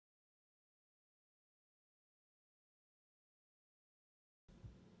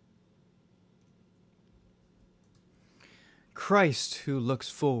Christ who looks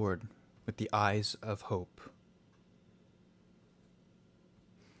forward with the eyes of hope.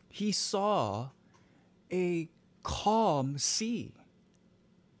 He saw a calm sea,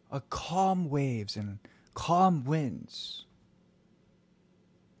 a calm waves and calm winds.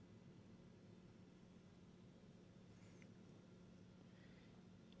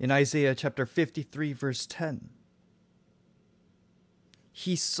 In Isaiah chapter 53, verse 10,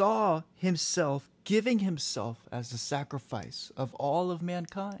 he saw himself giving himself as a sacrifice of all of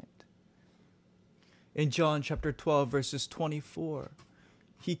mankind. In John chapter 12, verses 24,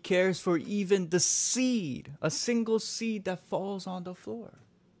 he cares for even the seed, a single seed that falls on the floor.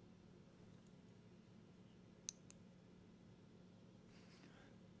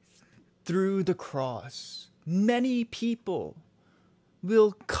 Through the cross, many people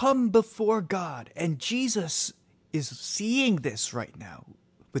will come before God, and Jesus is seeing this right now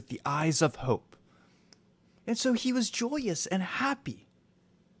with the eyes of hope. And so he was joyous and happy.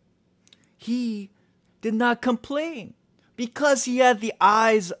 He did not complain because he had the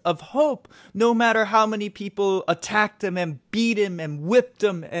eyes of hope. No matter how many people attacked him and beat him and whipped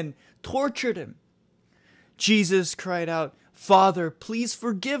him and tortured him, Jesus cried out, "Father, please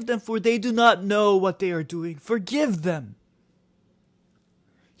forgive them, for they do not know what they are doing. Forgive them."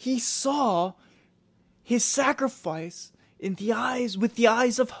 He saw his sacrifice with the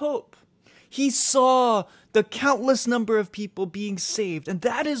eyes of hope. He saw the countless number of people being saved, and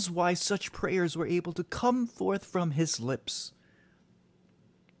that is why such prayers were able to come forth from his lips.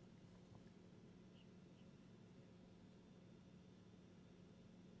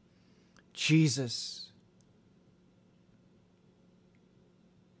 Jesus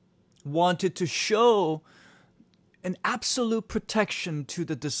wanted to show an absolute protection to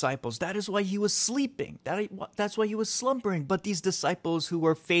the disciples. That is why he was sleeping. That's why he was slumbering. But these disciples who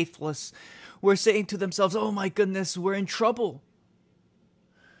were faithless were saying to themselves, "Oh my goodness, we're in trouble."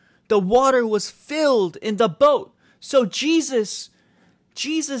 The water was filled in the boat. So Jesus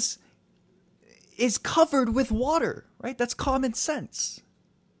is covered with water, right? That's common sense.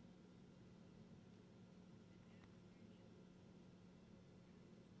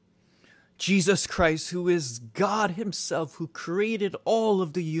 Jesus Christ, who is God himself, who created all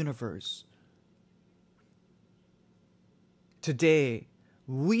of the universe. Today,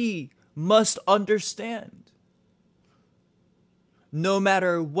 we must understand, no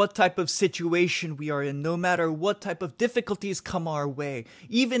matter what type of situation we are in, no matter what type of difficulties come our way,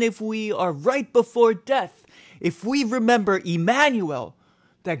 even if we are right before death, if we remember Emmanuel,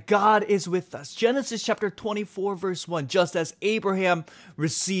 that God is with us. Genesis chapter 24, verse 1, just as Abraham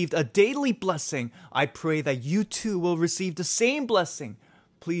received a daily blessing, I pray that you too will receive the same blessing.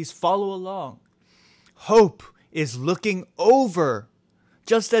 Please follow along. Hope is looking over,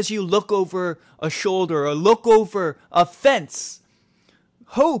 just as you look over a shoulder or look over a fence.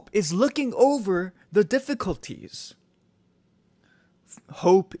 Hope is looking over the difficulties.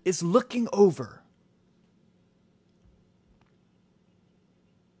 Hope is looking over.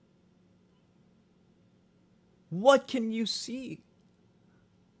 What can you see?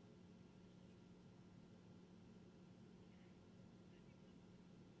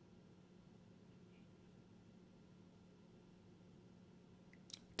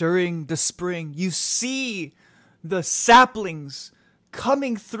 During the spring, you see the saplings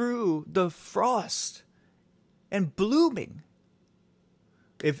coming through the frost and blooming.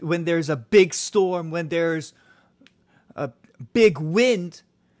 When there's a big storm, when there's a big wind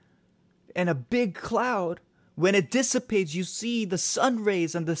and a big cloud, when it dissipates, you see the sun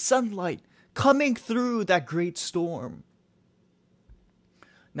rays and the sunlight coming through that great storm.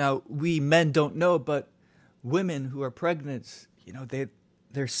 Now, we men don't know, but women who are pregnant,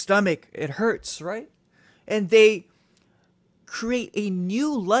 their stomach, it hurts, right? And they create a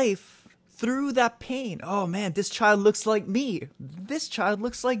new life through that pain. Oh man, this child looks like me. This child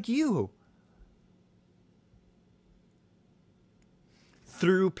looks like you.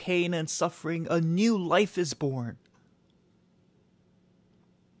 Through pain and suffering, a new life is born.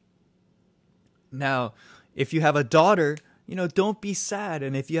 Now, if you have a daughter, don't be sad.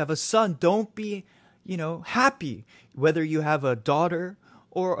 And if you have a son, don't be, happy. Whether you have a daughter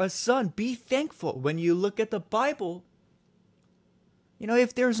or a son, be thankful. When you look at the Bible,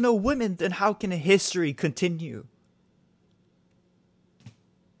 if there's no women, then how can history continue?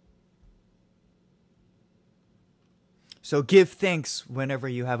 So give thanks whenever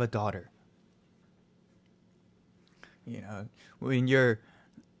you have a daughter. When you're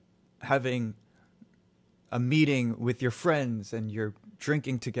having a meeting with your friends and you're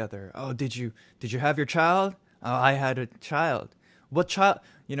drinking together. Oh, did you have your child? Oh, I had a child. What child?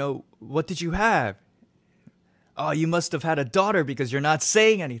 What did you have? Oh, you must have had a daughter because you're not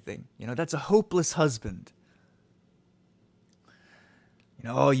saying anything. That's a hopeless husband.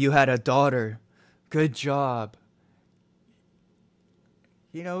 Oh, you had a daughter. Good job.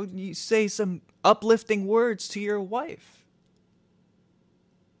 You say some uplifting words to your wife.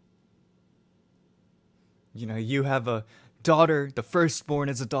 You have a daughter. The firstborn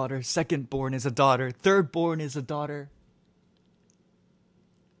is a daughter. Secondborn is a daughter. Thirdborn is a daughter.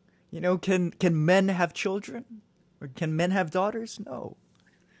 Can men have children? Or can men have daughters? No.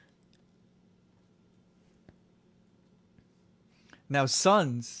 Now,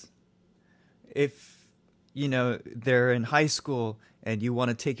 sons, if, they're in high school and you want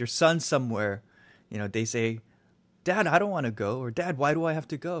to take your son somewhere, they say, Dad, I don't want to go. Or Dad, why do I have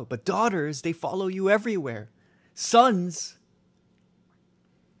to go? But daughters, they follow you everywhere. Sons,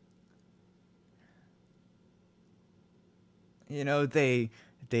 they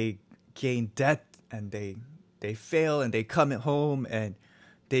gain debt and they fail and they come at home and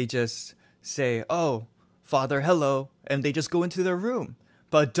they just say, oh, Father, hello, and they just go into their room.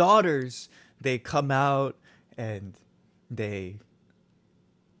 But daughters, they come out and they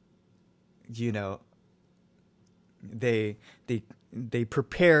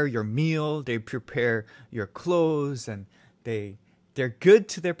prepare your meal, they prepare your clothes, and they're good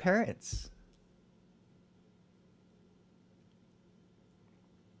to their parents.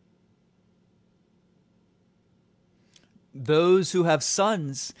 Those who have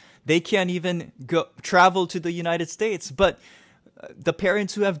sons, they can't even travel to the United States, but the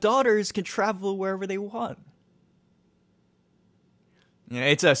parents who have daughters can travel wherever they want.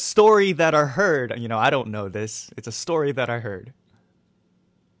 It's a story that I heard. I don't know this. It's a story that I heard.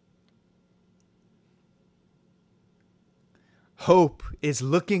 Hope is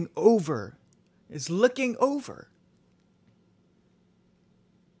looking over.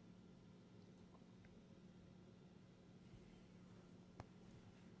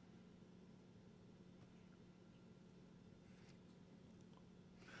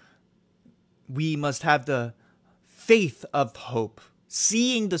 We must have the faith of hope,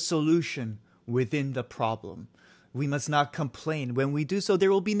 seeing the solution within the problem. We must not complain. When we do so, there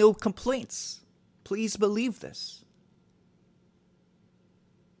will be no complaints. Please believe this.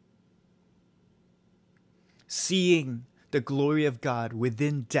 Seeing the glory of God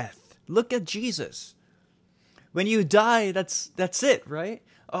within death. Look at Jesus. When you die, that's it, right?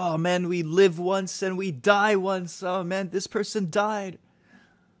 Oh man, we live once and we die once. Oh man, this person died.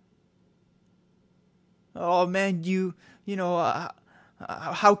 Oh man,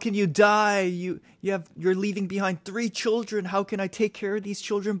 how can you die? You're leaving behind 3 children. How can I take care of these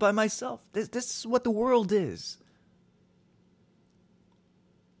children by myself? This is what the world is.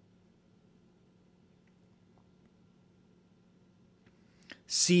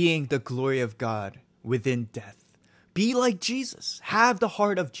 Seeing the glory of God within death. Be like Jesus. Have the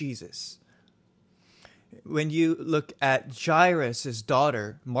heart of Jesus. When you look at Jairus'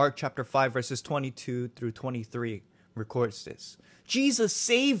 daughter, Mark chapter 5, verses 22 through 23 records this. Jesus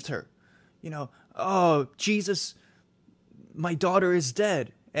saved her. Oh, Jesus, my daughter is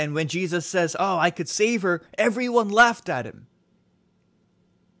dead. And when Jesus says, oh, I could save her, everyone laughed at him.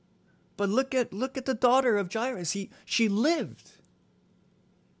 But look at the daughter of Jairus. She lived.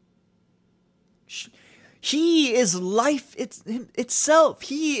 He is life itself.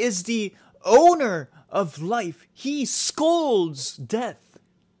 He is the owner of life. He scolds death.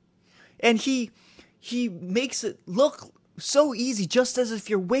 And he makes it look so easy, just as if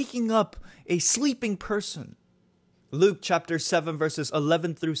you're waking up a sleeping person. Luke chapter 7, verses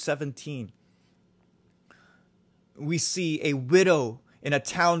 11 through 17. We see a widow in a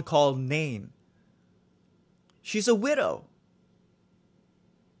town called Nain. She's a widow.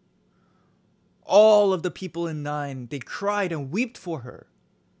 All of the people in Nain, they cried and wept for her.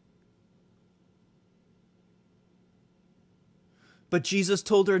 But Jesus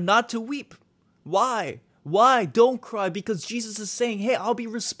told her not to weep. Why? Why? Don't cry, because Jesus is saying, hey, I'll be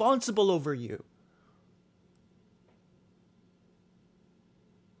responsible over you.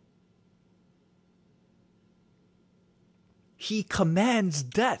 He commands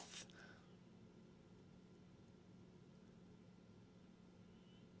death.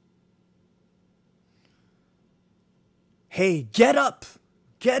 Hey, get up!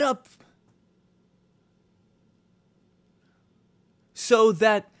 Get up! So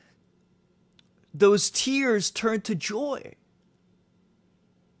that those tears turn to joy.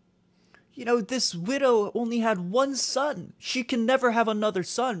 This widow only had one son. She can never have another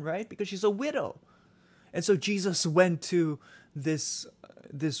son, right? Because she's a widow. And so Jesus went to this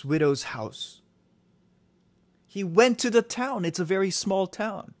widow's house. He went to the town. It's a very small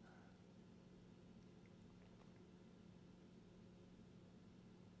town.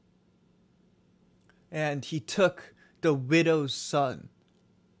 and he took the widow's son.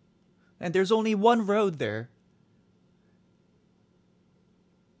 And there's only one road there.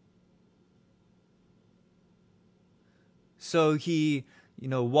 So he,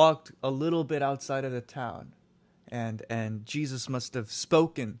 walked a little bit outside of the town, and Jesus must have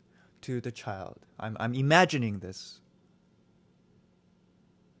spoken to the child. I'm imagining this.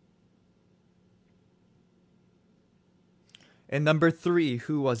 And number 3,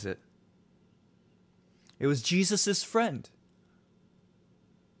 who was it? It was Jesus' friend.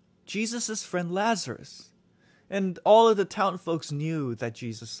 Jesus' friend Lazarus. And all of the town folks knew that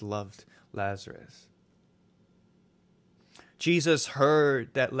Jesus loved Lazarus. Jesus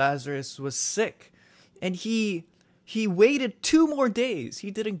heard that Lazarus was sick, and he waited 2 more days. He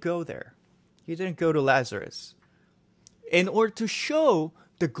didn't go there. He didn't go to Lazarus in order to show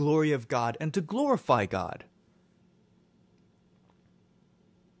the glory of God and to glorify God.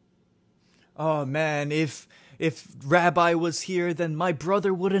 Oh man, if Rabbi was here, then my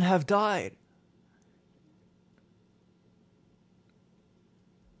brother wouldn't have died.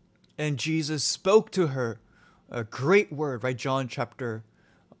 And Jesus spoke to her a great word, right? John chapter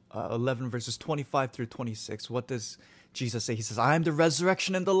 11, verses 25 through 26. What does Jesus say? He says, I am the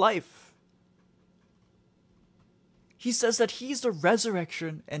resurrection and the life. He says that he's the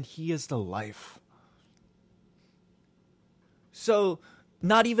resurrection and he is the life. So,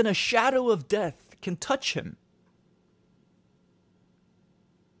 not even a shadow of death can touch him.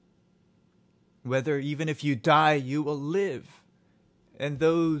 Whether even if you die, you will live. And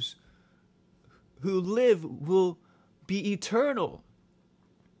those who live will be eternal.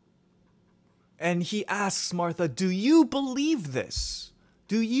 And he asks Martha, do you believe this?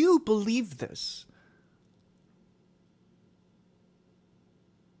 Do you believe this?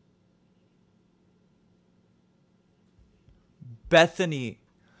 Bethany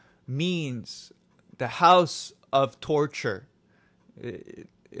means the house of torture.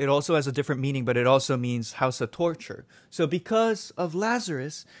 It also has a different meaning, but it also means house of torture. So because of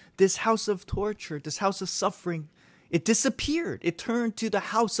Lazarus, this house of torture, this house of suffering, it disappeared. It turned to the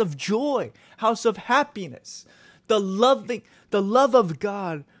house of joy, house of happiness. The love of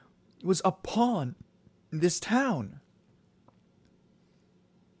God was upon this town.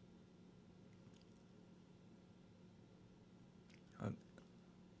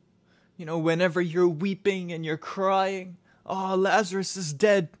 Whenever you're weeping and you're crying, oh, Lazarus is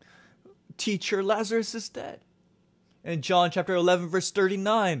dead. Teacher, Lazarus is dead. In John chapter 11, verse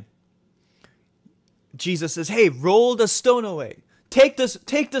 39, Jesus says, hey, roll the stone away. Take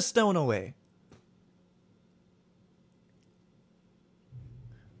the stone away.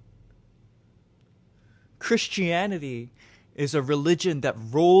 Christianity is a religion that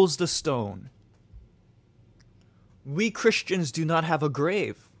rolls the stone. We Christians do not have a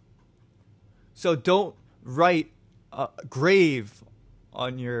grave. So don't write grave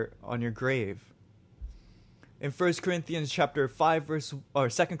on your grave. In 2 Corinthians chapter 5 verse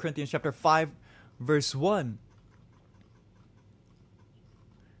 1,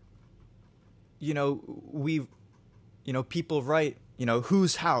 people write,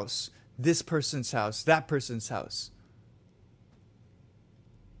 whose house, this person's house, that person's house.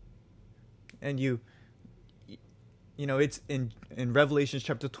 And it's in Revelation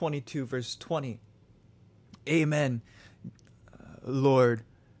chapter 22, verse 20. Amen, Lord.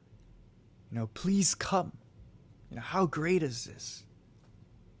 Please come. How great is this?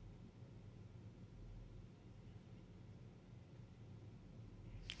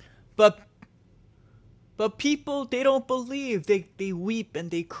 But people, they don't believe. They weep and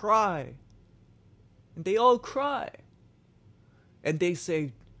they cry. And they all cry. And they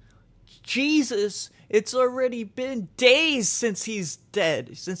say, Jesus, it's already been days since he's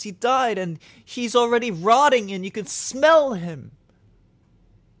dead, since he died, and he's already rotting and you can smell him.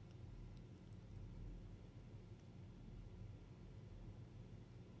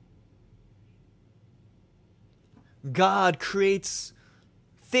 God creates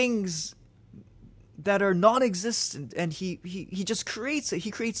things that are non-existent, and he just creates it.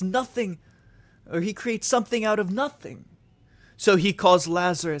 He creates nothing, or he creates something out of nothing. So he calls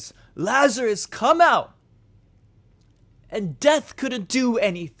Lazarus, Lazarus, come out. And death couldn't do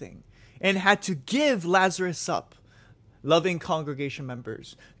anything and had to give Lazarus up. Loving congregation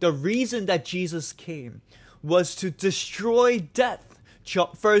members, the reason that Jesus came was to destroy death.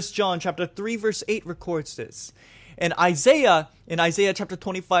 1 John chapter 3 verse 8 records this. And Isaiah, in Isaiah chapter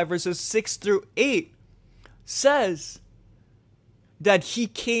 25 verses 6 through 8, says that he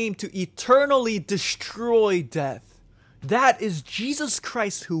came to eternally destroy death. That is Jesus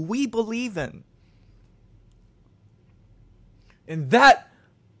Christ, who we believe in. And that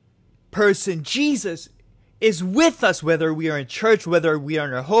person, Jesus, is with us, whether we are in church, whether we are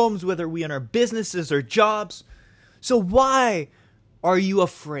in our homes, whether we are in our businesses or jobs. So why are you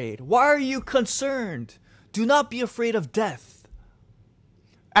afraid? Why are you concerned? Do not be afraid of death.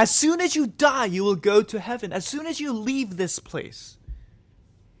 As soon as you die, you will go to heaven. As soon as you leave this place.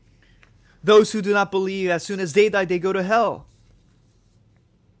 Those who do not believe, as soon as they die, they go to hell.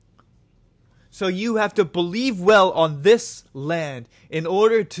 So you have to believe well on this land in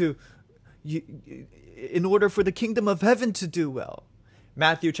order for the kingdom of heaven to do well.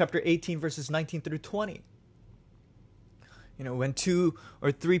 Matthew chapter 18 verses 19 through 20. When 2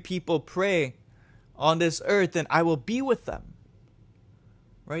 or 3 people pray on this earth, then I will be with them.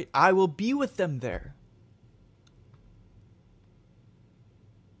 Right? I will be with them there.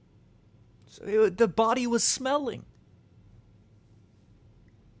 So the body was smelling.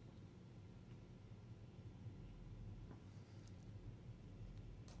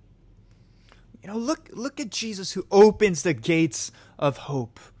 Look at Jesus who opens the gates of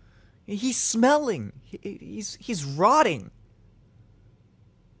hope. He's smelling. He's rotting.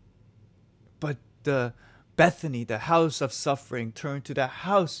 But the Bethany, the house of suffering, turned to the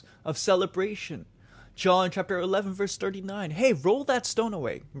house of celebration. John chapter 11 verse 39. Hey, roll that stone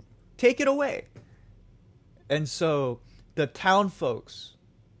away. Take it away. And so the town folks,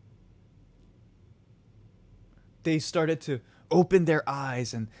 they started to open their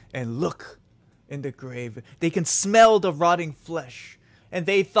eyes and look in the grave. They can smell the rotting flesh. And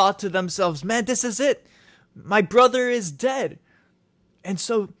they thought to themselves, man, this is it. My brother is dead. And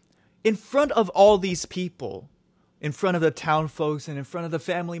so in front of all these people, in front of the town folks and in front of the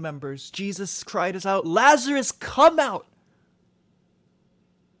family members, Jesus cried out, Lazarus, come out.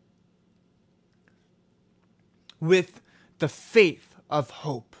 With the faith of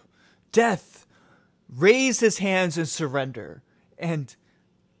hope, death raised his hands in surrender and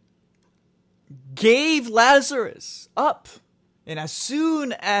gave Lazarus up. And as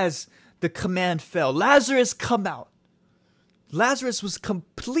soon as the command fell, Lazarus, come out. Lazarus was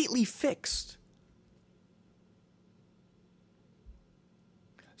completely fixed.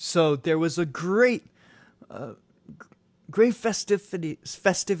 So there was a great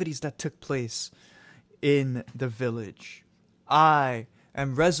festivities that took place in the village. I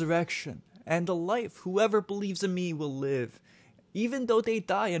am resurrection and the life. Whoever believes in me will live, even though they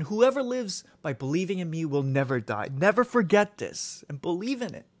die. And whoever lives by believing in me will never die. Never forget this and believe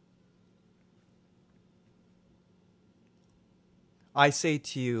in it. I say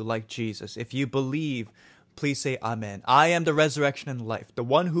to you, like Jesus, if you believe, please say amen. I am the resurrection and life. The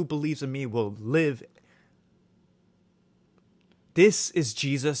one who believes in me will live. This is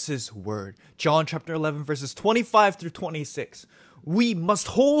Jesus' word. John chapter 11 verses 25 through 26. We must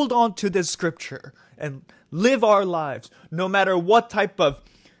hold on to this scripture and live our lives no matter what type of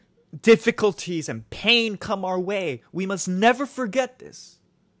difficulties and pain come our way. We must never forget this.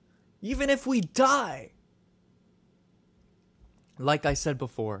 Even if we die. Like I said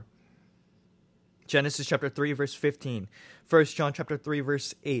before, Genesis chapter 3 verse 15, 1 John chapter 3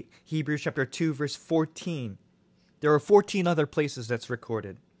 verse 8, Hebrews chapter 2 verse 14. There are 14 other places that's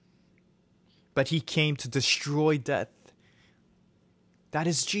recorded. But he came to destroy death. That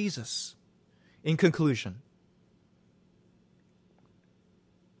is Jesus. In conclusion,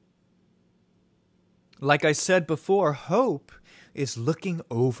 like I said before, hope is looking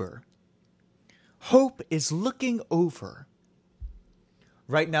over. Hope is looking over.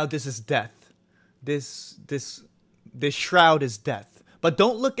 Right now, this is death. This shroud is death. But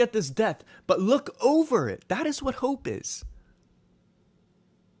don't look at this death, but look over it. That is what hope is.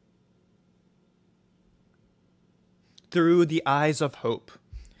 Through the eyes of hope.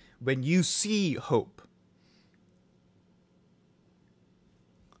 When you see hope,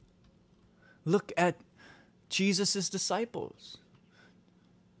 look at Jesus' disciples.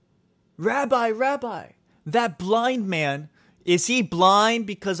 Rabbi, that blind man, is he blind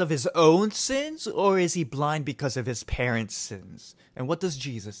because of his own sins, or is he blind because of his parents' sins? And what does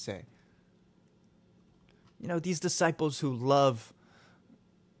Jesus say? These disciples who love,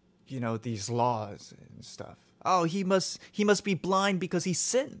 these laws and stuff. Oh, he must be blind because he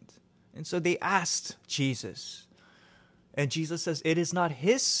sinned. And so they asked Jesus. And Jesus says, it is not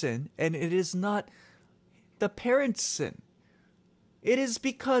his sin, and it is not the parents' sin. It is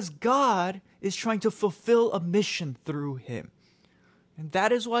because God is trying to fulfill a mission through him. And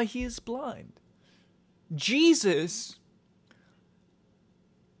that is why he is blind. Jesus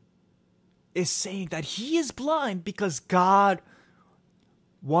is saying that he is blind because God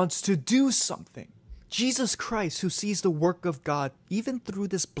wants to do something. Jesus Christ, who sees the work of God even through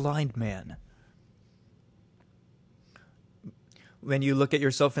this blind man. When you look at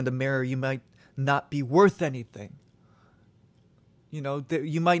yourself in the mirror, you might not be worth anything.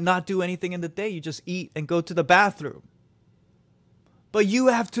 You might not do anything in the day. You just eat and go to the bathroom. But you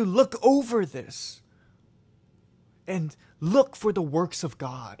have to look over this and look for the works of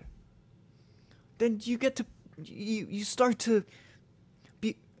God. Then you get to, you start to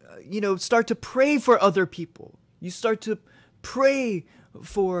be, start to pray for other people. You start to pray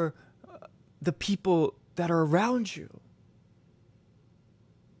for the people that are around you.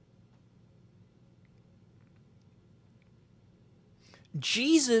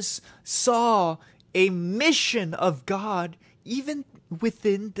 Jesus saw a mission of God even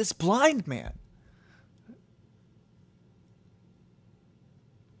within this blind man.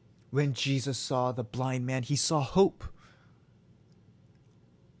 When Jesus saw the blind man, he saw hope.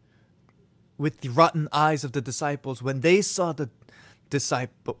 With the rotten eyes of the disciples, when they saw the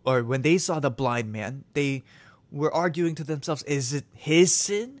blind man, they were arguing to themselves, is it his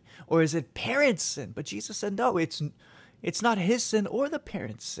sin or is it parents' sin? But Jesus said, no, it's not his sin or the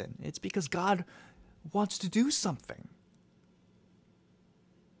parents' sin. It's because God wants to do something.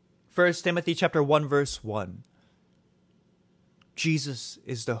 1 Timothy chapter 1, verse 1. Jesus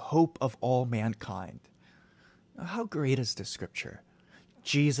is the hope of all mankind. How great is this scripture?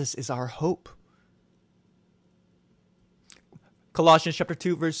 Jesus is our hope. Colossians chapter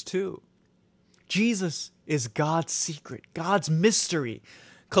 2, verse 2. Jesus is God's secret, God's mystery.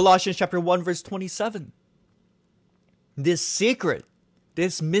 Colossians chapter 1, verse 27. This secret,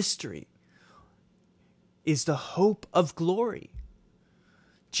 this mystery, is the hope of glory.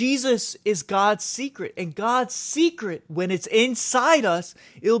 Jesus is God's secret, and God's secret, when it's inside us,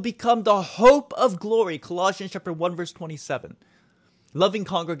 it'll become the hope of glory. Colossians chapter 1, verse 27. Loving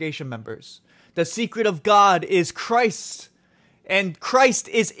congregation members, the secret of God is Christ, and Christ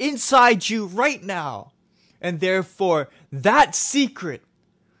is inside you right now. And therefore, that secret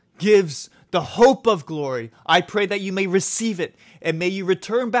gives the hope of glory. I pray that you may receive it, and may you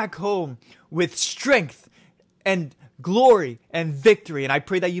return back home with strength and glory and victory. And I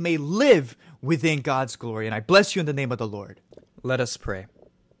pray that you may live within God's glory. And I bless you in the name of the Lord. Let us pray.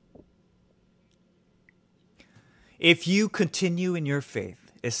 If you continue in your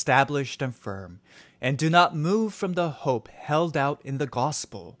faith, established and firm, and do not move from the hope held out in the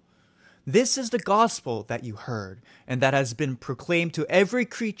gospel, this is the gospel that you heard, and that has been proclaimed to every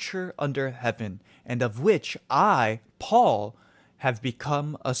creature under heaven, and of which I, Paul, have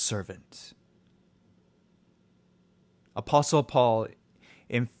become a servant. Apostle Paul,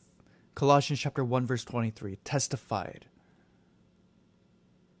 in Colossians chapter 1, verse 23, testified,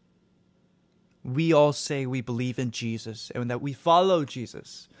 we all say we believe in Jesus and that we follow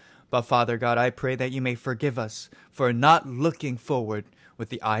Jesus. But Father God, I pray that you may forgive us for not looking forward with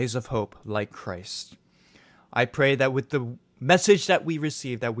the eyes of hope like Christ. I pray that with the message that we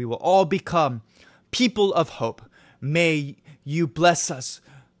receive, that we will all become people of hope. May you bless us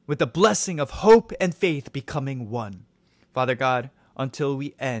with the blessing of hope and faith becoming one. Father God, until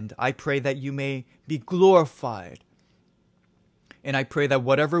we end, I pray that you may be glorified. And I pray that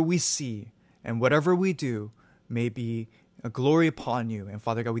whatever we see and whatever we do may be a glory upon you. And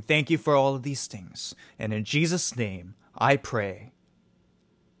Father God, we thank you for all of these things. And in Jesus' name, I pray.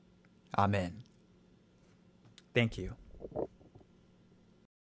 Amen. Thank you.